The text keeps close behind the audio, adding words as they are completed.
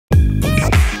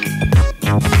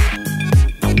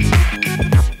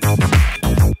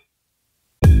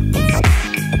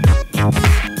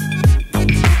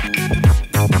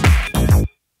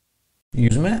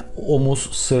omuz,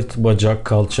 sırt, bacak,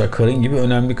 kalça, karın gibi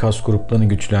önemli kas gruplarını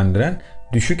güçlendiren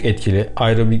düşük etkili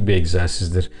aerobik bir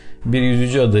egzersizdir. Bir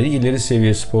yüzücü adayı ileri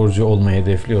seviye sporcu olmayı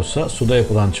hedefliyorsa suda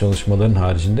yapılan çalışmaların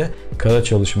haricinde kara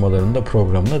çalışmalarını da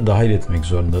programına dahil etmek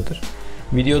zorundadır.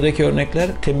 Videodaki örnekler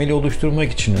temeli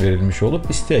oluşturmak için verilmiş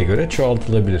olup isteğe göre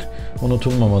çoğaltılabilir.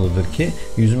 Unutulmamalıdır ki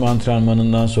yüzme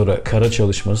antrenmanından sonra kara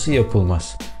çalışması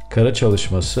yapılmaz. Kara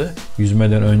çalışması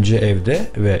yüzmeden önce evde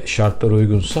ve şartlar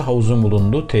uygunsa havuzun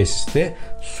bulunduğu tesiste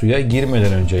suya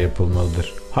girmeden önce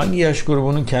yapılmalıdır. Hangi yaş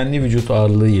grubunun kendi vücut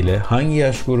ağırlığı ile hangi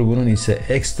yaş grubunun ise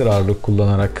ekstra ağırlık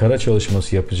kullanarak kara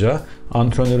çalışması yapacağı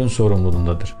antrenörün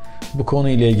sorumluluğundadır. Bu konu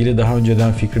ile ilgili daha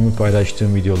önceden fikrimi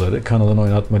paylaştığım videoları kanalın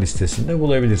oynatma listesinde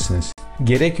bulabilirsiniz.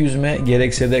 Gerek yüzme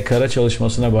gerekse de kara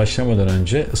çalışmasına başlamadan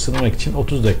önce ısınmak için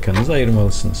 30 dakikanızı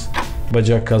ayırmalısınız.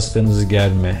 Bacak kaslarınızı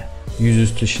germe,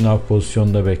 yüzüstü şınav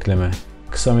pozisyonda bekleme,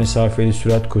 kısa mesafeli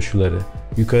sürat koşuları,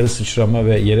 yukarı sıçrama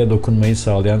ve yere dokunmayı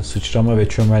sağlayan sıçrama ve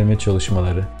çömelme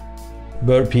çalışmaları,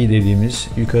 burpee dediğimiz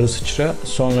yukarı sıçra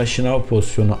sonra şınav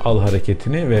pozisyonu al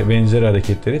hareketini ve benzeri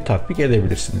hareketleri tatbik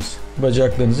edebilirsiniz.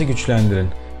 Bacaklarınızı güçlendirin.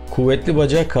 Kuvvetli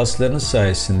bacak kaslarınız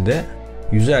sayesinde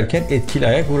yüzerken etkili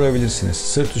ayak vurabilirsiniz.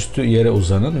 Sırt üstü yere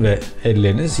uzanın ve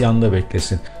elleriniz yanda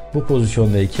beklesin. Bu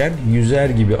pozisyondayken yüzer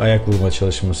gibi ayak vurma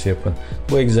çalışması yapın.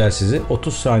 Bu egzersizi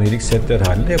 30 saniyelik setler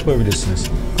halinde yapabilirsiniz.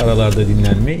 Aralarda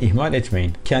dinlenmeyi ihmal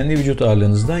etmeyin. Kendi vücut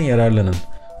ağırlığınızdan yararlanın.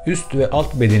 Üst ve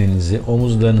alt bedeninizi,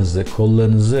 omuzlarınızı,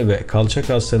 kollarınızı ve kalça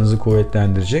kaslarınızı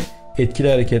kuvvetlendirecek etkili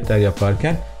hareketler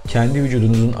yaparken kendi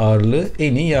vücudunuzun ağırlığı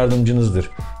en iyi yardımcınızdır.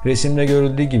 Resimde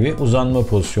görüldüğü gibi uzanma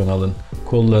pozisyonu alın.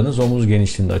 Kollarınız omuz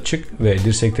genişliğinde açık ve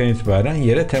dirsekten itibaren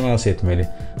yere temas etmeli.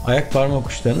 Ayak parmak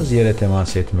uçlarınız yere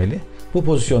temas etmeli. Bu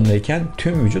pozisyondayken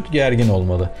tüm vücut gergin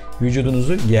olmalı.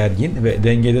 Vücudunuzu gergin ve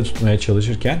dengede tutmaya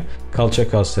çalışırken kalça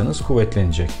kaslarınız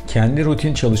kuvvetlenecek. Kendi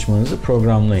rutin çalışmanızı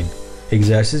programlayın.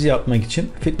 Egzersiz yapmak için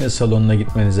fitness salonuna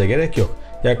gitmenize gerek yok.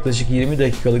 Yaklaşık 20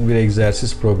 dakikalık bir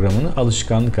egzersiz programını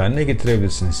alışkanlık haline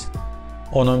getirebilirsiniz.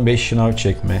 10-15 şınav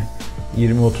çekme,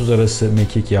 20-30 arası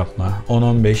mekik yapma,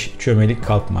 10-15 çömelik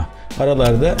kalkma.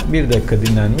 Aralarda 1 dakika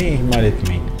dinlenmeyi ihmal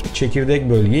etmeyin. Çekirdek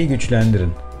bölgeyi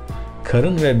güçlendirin.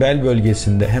 Karın ve bel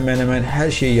bölgesinde hemen hemen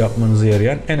her şeyi yapmanıza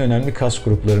yarayan en önemli kas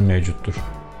grupları mevcuttur.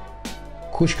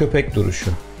 Kuş köpek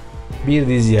duruşu. Bir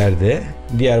diz yerde,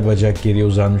 diğer bacak geriye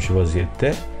uzanmış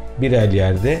vaziyette, bir el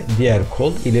yerde, diğer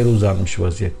kol ileri uzanmış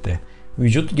vaziyette.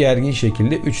 Vücut gergin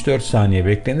şekilde 3-4 saniye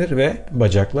beklenir ve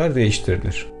bacaklar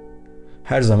değiştirilir.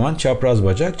 Her zaman çapraz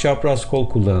bacak, çapraz kol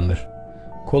kullanılır.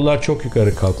 Kollar çok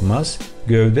yukarı kalkmaz,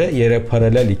 gövde yere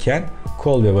paralel iken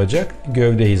kol ve bacak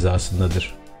gövde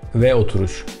hizasındadır. Ve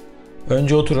oturuş.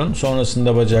 Önce oturun,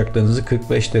 sonrasında bacaklarınızı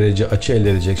 45 derece açı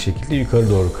elde edecek şekilde yukarı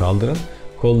doğru kaldırın.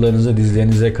 Kollarınızı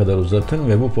dizlerinize kadar uzatın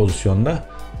ve bu pozisyonda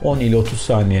 10 ile 30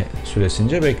 saniye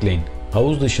süresince bekleyin.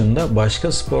 Havuz dışında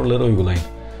başka sporları uygulayın.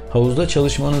 Havuzda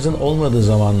çalışmanızın olmadığı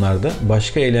zamanlarda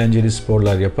başka eğlenceli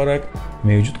sporlar yaparak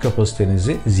mevcut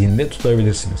kapasitenizi zinde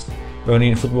tutabilirsiniz.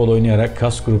 Örneğin futbol oynayarak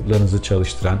kas gruplarınızı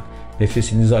çalıştıran,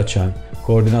 nefesinizi açan,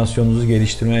 koordinasyonunuzu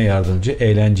geliştirmeye yardımcı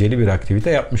eğlenceli bir aktivite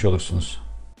yapmış olursunuz.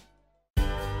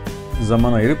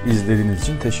 Zaman ayırıp izlediğiniz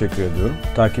için teşekkür ediyorum.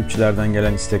 Takipçilerden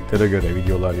gelen isteklere göre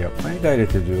videolar yapmaya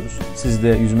gayret ediyoruz. Siz de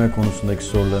yüzme konusundaki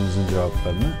sorularınızın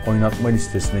cevaplarını oynatma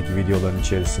listesindeki videoların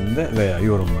içerisinde veya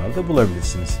yorumlarda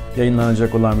bulabilirsiniz.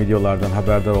 Yayınlanacak olan videolardan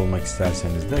haberdar olmak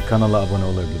isterseniz de kanala abone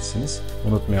olabilirsiniz.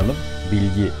 Unutmayalım,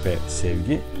 bilgi ve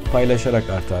sevgi paylaşarak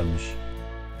artarmış.